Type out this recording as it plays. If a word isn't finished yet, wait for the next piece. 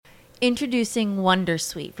Introducing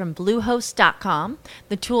Wondersuite from Bluehost.com,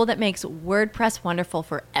 the tool that makes WordPress wonderful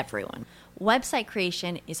for everyone. Website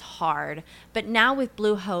creation is hard, but now with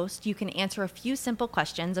Bluehost, you can answer a few simple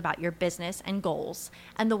questions about your business and goals,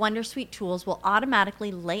 and the Wondersuite tools will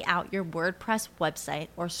automatically lay out your WordPress website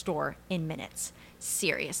or store in minutes.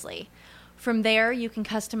 Seriously. From there, you can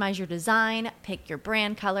customize your design, pick your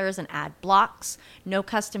brand colors, and add blocks. No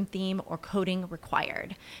custom theme or coding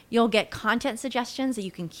required. You'll get content suggestions that you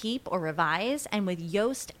can keep or revise, and with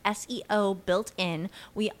Yoast SEO built in,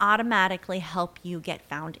 we automatically help you get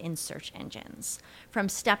found in search engines. From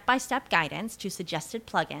step-by-step guidance to suggested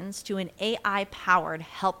plugins to an AI-powered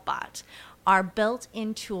help bot, our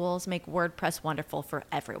built-in tools make WordPress wonderful for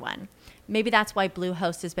everyone. Maybe that's why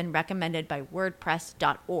Bluehost has been recommended by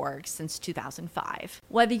WordPress.org since 2005.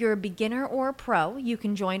 Whether you're a beginner or a pro, you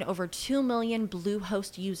can join over 2 million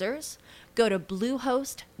Bluehost users. Go to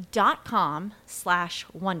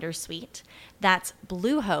bluehost.com/wondersuite. That's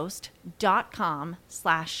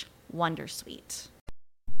bluehost.com/wondersuite.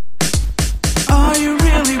 Are you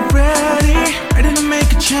really ready? Ready to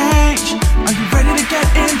make a change? Are you ready to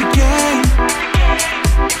get in the game?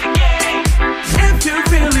 If you're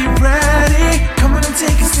really ready, come on and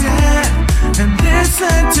take a stand and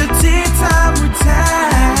listen to Tea Time with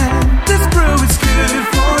Tan. This brew is good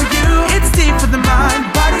for you. It's tea for the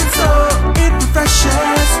mind, body, and soul. It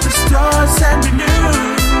refreshes, restores, and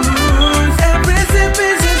renews. Every sip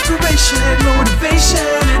is inspiration,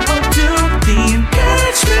 motivation, and hope to the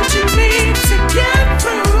encouragement you need to get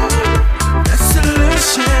through. The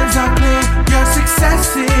solutions are clear, your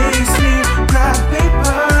success is near. Grab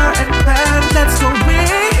paper and pen, let's go read.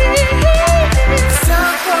 It's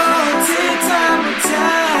time for Tea Time with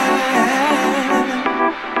Tan.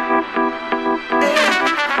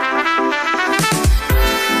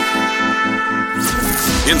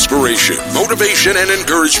 Inspiration, motivation, and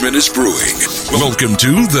encouragement is brewing. Welcome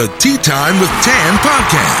to the Tea Time with Tan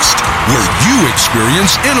podcast, where you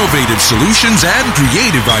experience innovative solutions and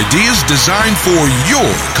creative ideas designed for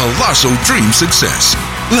your colossal dream success.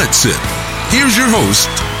 Let's sip. Here's your host,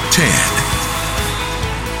 Tan.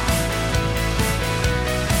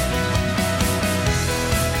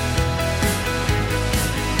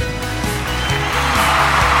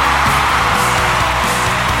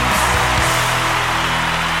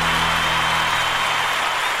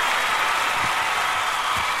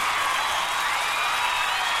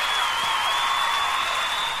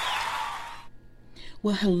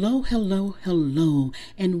 Well, hello,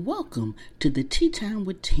 and welcome to the Tea Time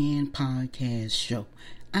with Tan podcast show.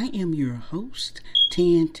 I am your host,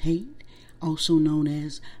 Tan Tate, also known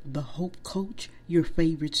as the Hope Coach, your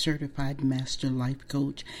favorite certified master life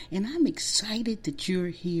coach, and I'm excited that you're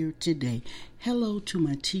here today. Hello to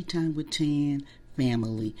my Tea Time with Tan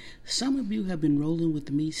family. Some of you have been rolling with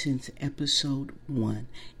me since episode 1,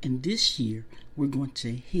 and this year we're going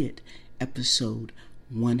to hit episode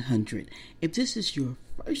 100. If this is your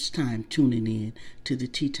first time tuning in to the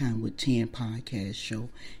Tea Time with Tan podcast show,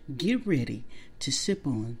 get ready to sip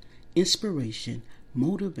on inspiration,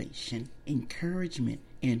 motivation, encouragement,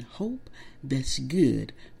 and hope that's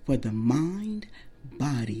good for the mind,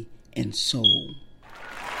 body, and soul.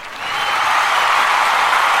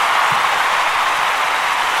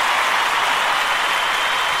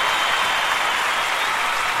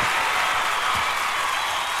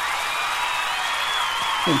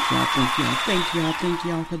 Thank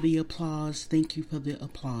y'all for the applause. Thank you for the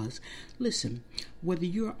applause. Listen, whether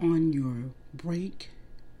you're on your break,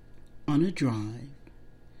 on a drive,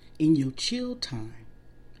 in your chill time,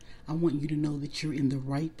 I want you to know that you're in the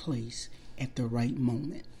right place at the right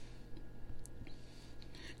moment.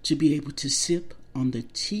 To be able to sip on the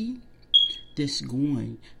tea that's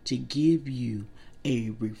going to give you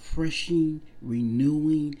a refreshing,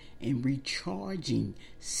 renewing, and recharging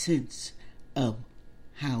sense of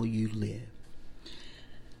how you live.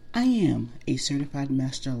 I am a certified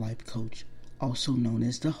master life coach, also known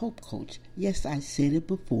as the Hope Coach. Yes, I said it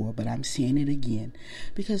before, but I'm saying it again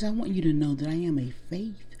because I want you to know that I am a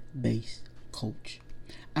faith-based coach.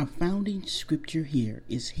 Our founding scripture here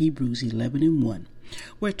is Hebrews 11:1,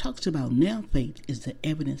 where it talks about now faith is the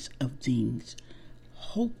evidence of things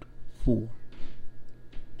hoped for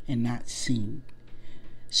and not seen.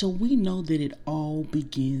 So we know that it all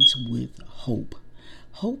begins with hope.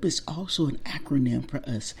 Hope is also an acronym for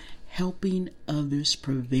us helping others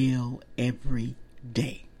prevail every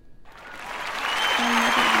day.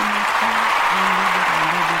 Yes,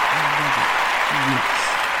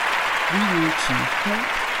 we want to help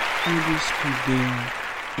others prevail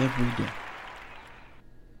every day.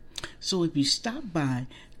 So if you stop by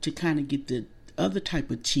to kind of get the other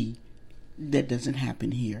type of tea, that doesn't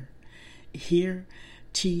happen here. Here,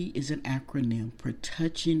 T is an acronym for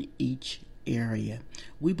touching each area.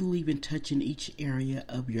 We believe in touching each area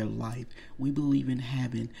of your life. We believe in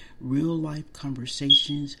having real life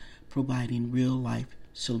conversations, providing real life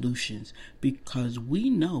solutions, because we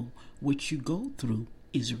know what you go through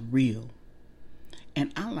is real.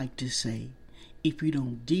 And I like to say, if you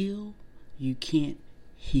don't deal, you can't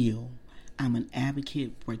heal. I'm an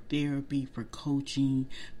advocate for therapy, for coaching,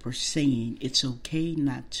 for saying it's okay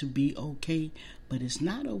not to be okay, but it's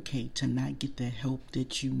not okay to not get the help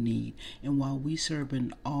that you need. And while we serve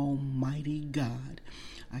an almighty God,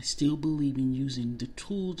 I still believe in using the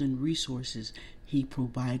tools and resources He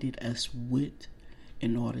provided us with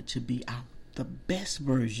in order to be the best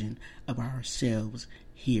version of ourselves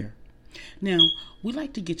here. Now, we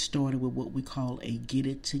like to get started with what we call a get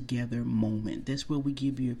it together moment. That's where we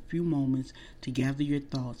give you a few moments to gather your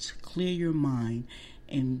thoughts, clear your mind,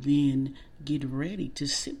 and then get ready to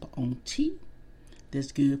sip on tea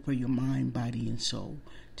that's good for your mind, body, and soul.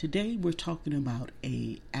 Today, we're talking about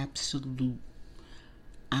a absolute,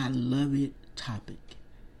 I love it topic.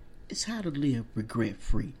 It's how to live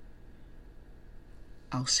regret-free.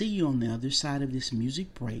 I'll see you on the other side of this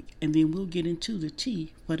music break, and then we'll get into the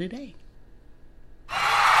tea for today.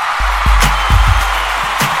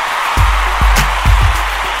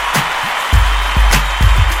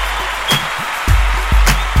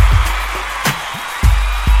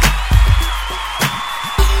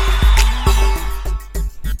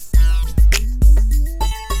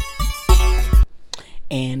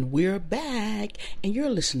 And we're back, and you're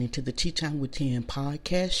listening to the Tea Time with Tan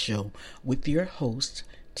podcast show with your host,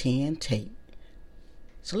 Tan Tate.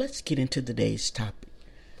 So let's get into today's topic.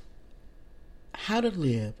 How to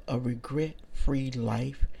live a regret-free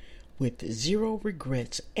life with zero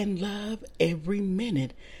regrets and love every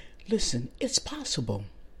minute. Listen, it's possible.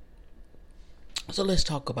 So let's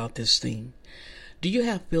talk about this thing. Do you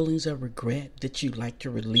have feelings of regret that you'd like to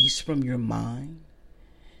release from your mind?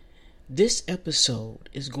 This episode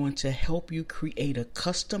is going to help you create a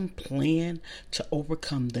custom plan to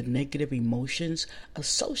overcome the negative emotions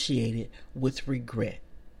associated with regret.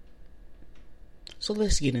 So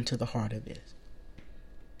let's get into the heart of it.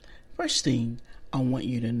 First thing, I want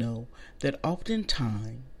you to know that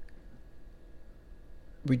oftentimes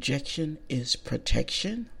rejection is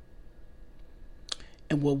protection,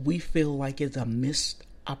 and what we feel like is a missed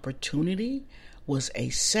opportunity was a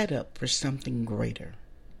setup for something greater.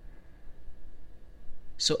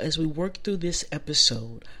 So as we work through this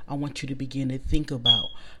episode, I want you to begin to think about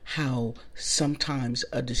how sometimes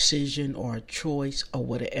a decision or a choice or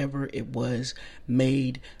whatever it was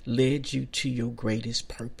made led you to your greatest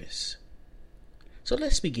purpose. So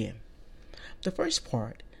let's begin. The first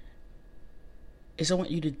part is I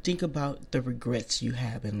want you to think about the regrets you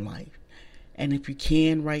have in life. And if you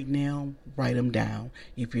can right now, write them down.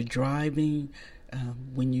 If you're driving,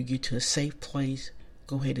 when you get to a safe place,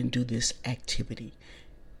 go ahead and do this activity.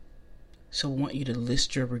 So I want you to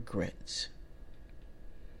list your regrets.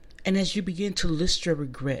 And as you begin to list your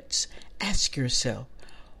regrets, ask yourself,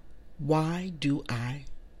 why do I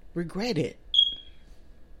regret it?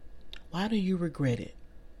 Why do you regret it?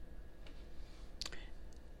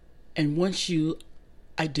 And once you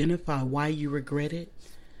identify why you regret it,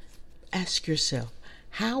 ask yourself,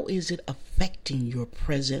 how is it affecting your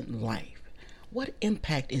present life? What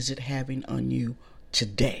impact is it having on you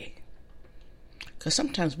today? Because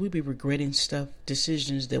sometimes we be regretting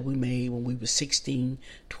decisions that we made when we were 16,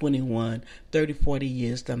 21, 30, 40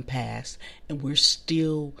 years done past, and we're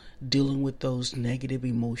still dealing with those negative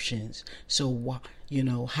emotions. So,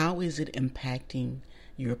 how is it impacting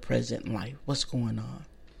your present life? What's going on?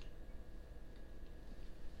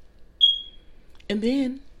 And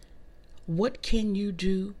then, what can you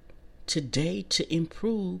do today to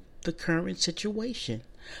improve the current situation?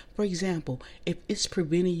 For example, if it's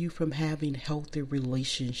preventing you from having healthy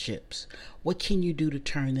relationships, what can you do to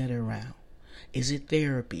turn that around? Is it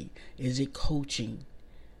therapy? Is it coaching?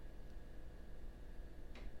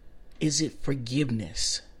 Is it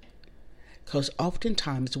forgiveness? Because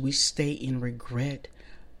oftentimes we stay in regret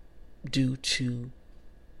due to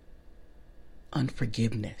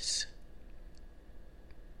unforgiveness.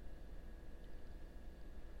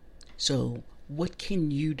 So, what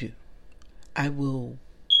can you do? I will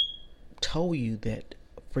tell you that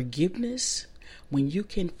forgiveness, when you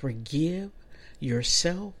can forgive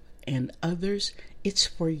yourself and others, it's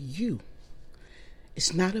for you.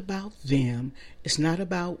 It's not about them. It's not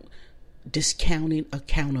about discounting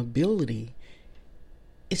accountability.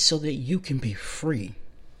 It's so that you can be free.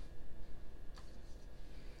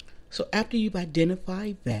 So after you've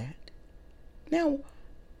identified that, now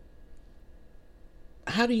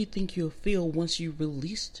how do you think you'll feel once you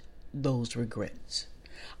released those regrets?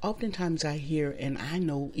 Oftentimes I hear, and I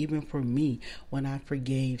know even for me, when I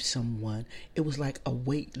forgave someone, it was like a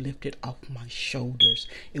weight lifted off my shoulders.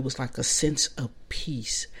 It was like a sense of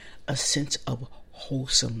peace, a sense of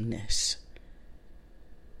wholesomeness.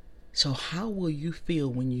 So how will you feel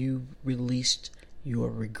when you released your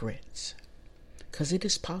regrets? Because it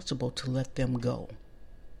is possible to let them go.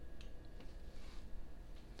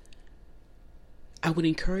 I would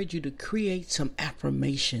encourage you to create some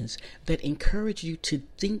affirmations that encourage you to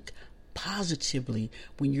think positively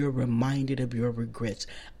when you're reminded of your regrets.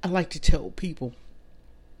 I like to tell people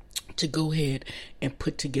to go ahead and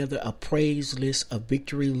put together a praise list, a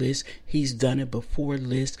victory list, he's done it before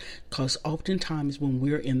list, because oftentimes when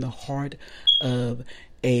we're in the heart of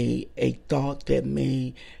a thought that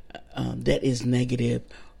that is negative,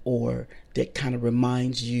 or that kind of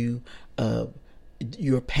reminds you of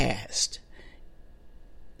your past,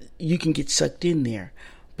 you can get sucked in there.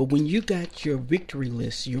 But when you got your victory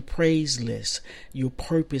list, your praise list, your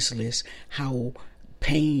purpose list, how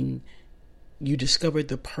you discovered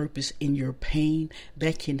the purpose in your pain,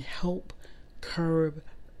 that can help curb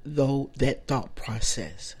that thought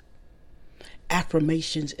process.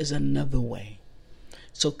 Affirmations is another way.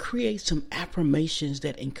 So create some affirmations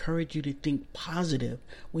that encourage you to think positive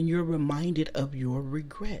when you're reminded of your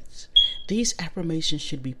regrets. These affirmations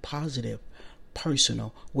should be positive,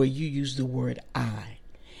 personal, where you use the word I,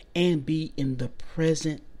 and be in the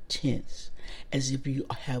present tense, as if you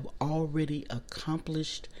have already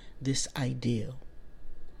accomplished this ideal.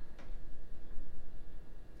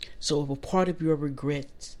 So if a part of your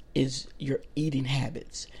regrets is your eating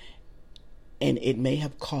habits, and it may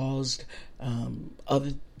have caused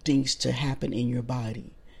other things to happen in your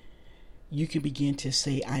body, you can begin to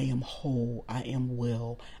say, I am whole, I am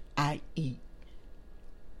well, I eat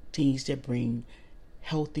things that bring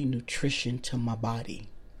healthy nutrition to my body.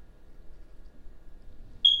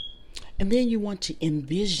 And then you want to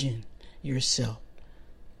envision yourself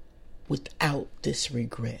without this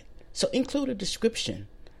regret. So include a description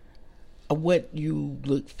of what you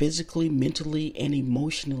look physically, mentally, and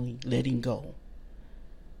emotionally letting go.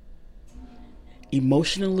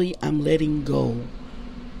 Emotionally, I'm letting go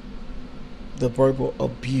the verbal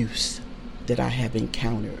abuse that I have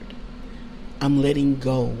encountered. I'm letting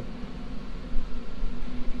go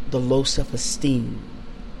the low self-esteem.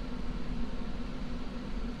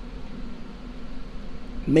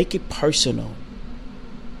 Make it personal.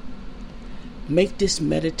 Make this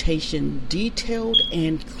meditation detailed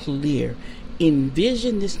and clear.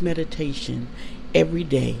 Envision this meditation every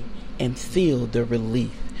day and feel the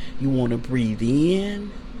relief. You want to breathe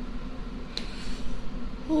in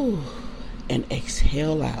and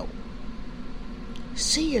exhale out.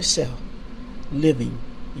 See yourself living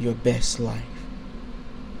your best life.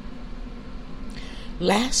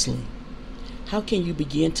 Lastly, how can you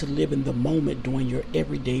begin to live in the moment during your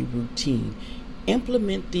everyday routine?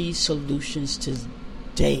 Implement these solutions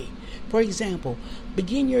today. For example,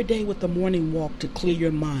 begin your day with a morning walk to clear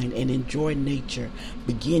your mind and enjoy nature.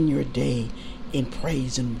 Begin your day in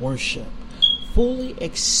praise and worship. Fully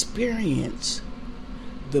experience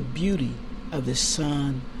the beauty of the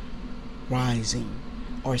sun rising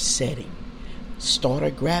or setting. Start a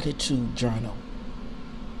gratitude journal.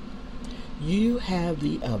 You have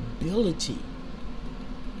the ability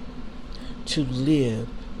to live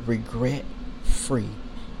regret-free.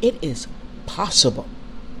 It is possible.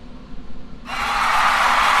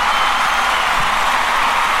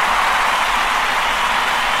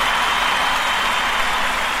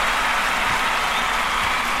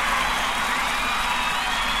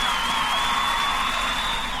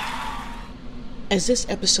 As this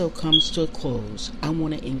episode comes to a close, I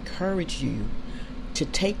want to encourage you to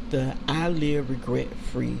take the I Live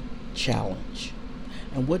Regret-Free Challenge.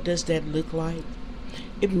 And what does that look like?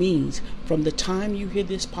 It means from the time you hear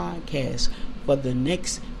this podcast for the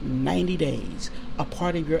next 90 days, a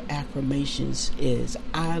part of your affirmations is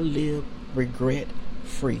I live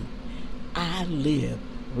regret-free. I live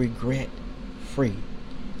regret-free.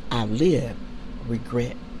 I live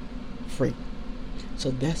regret-free. So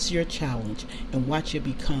that's your challenge, and watch it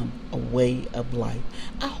become a way of life.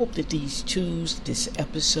 I hope that this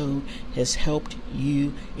episode has helped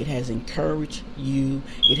you. It has encouraged you.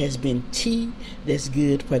 It has been tea that's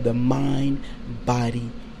good for the mind, body,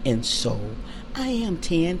 and soul. I am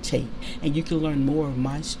Tan Tate, and you can learn more of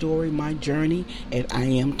my story, my journey at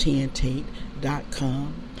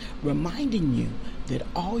IamTanTate.com, reminding you that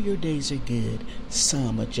all your days are good,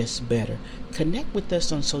 some are just better. Connect with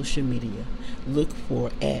us on social media. Look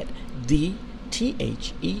for at the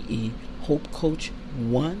THEE Hope Coach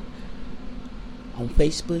 1 on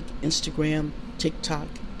Facebook, Instagram, TikTok,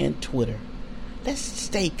 and Twitter. Let's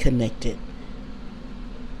stay connected.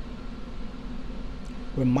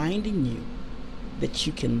 Reminding you that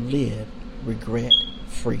you can live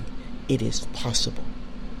regret-free. It is possible.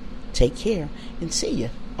 Take care and see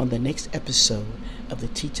you on the next episode of the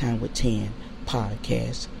Tea Time with Tan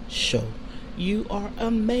podcast show. You are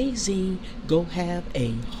amazing. Go have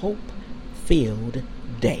a hope-filled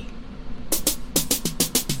day.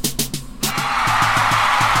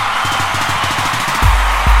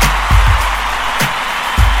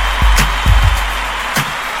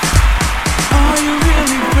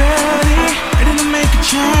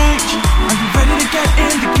 Change. Are you ready to get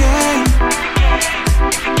in the game?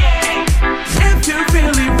 If you're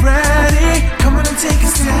really ready, come on and take a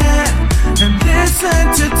stand and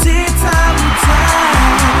listen to Tea Time with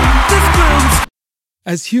Tan. This groove.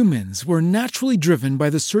 As humans, we're naturally driven by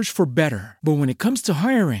the search for better. But when it comes to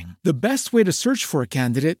hiring, the best way to search for a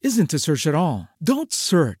candidate isn't to search at all. Don't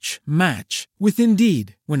search, match with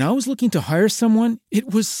Indeed. When I was looking to hire someone,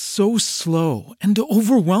 it was so slow and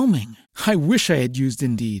overwhelming. I wish I had used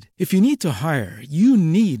Indeed. If you need to hire, you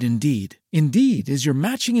need Indeed. Indeed is your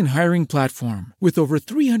matching and hiring platform with over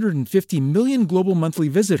 350 million global monthly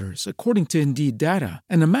visitors, according to Indeed data,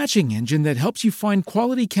 and a matching engine that helps you find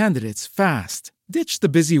quality candidates fast. Ditch the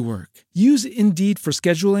busy work. Use Indeed for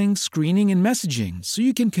scheduling, screening, and messaging so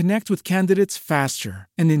you can connect with candidates faster.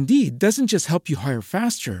 And Indeed doesn't just help you hire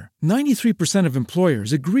faster. 93% of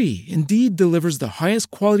employers agree Indeed delivers the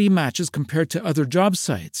highest quality matches compared to other job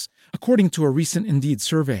sites, according to a recent Indeed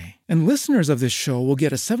survey. And listeners of this show will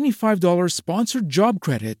get a $75 sponsored job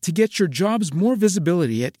credit to get your jobs more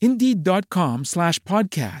visibility at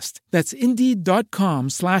Indeed.com/podcast. That's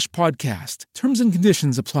Indeed.com/podcast. Terms and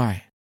conditions apply.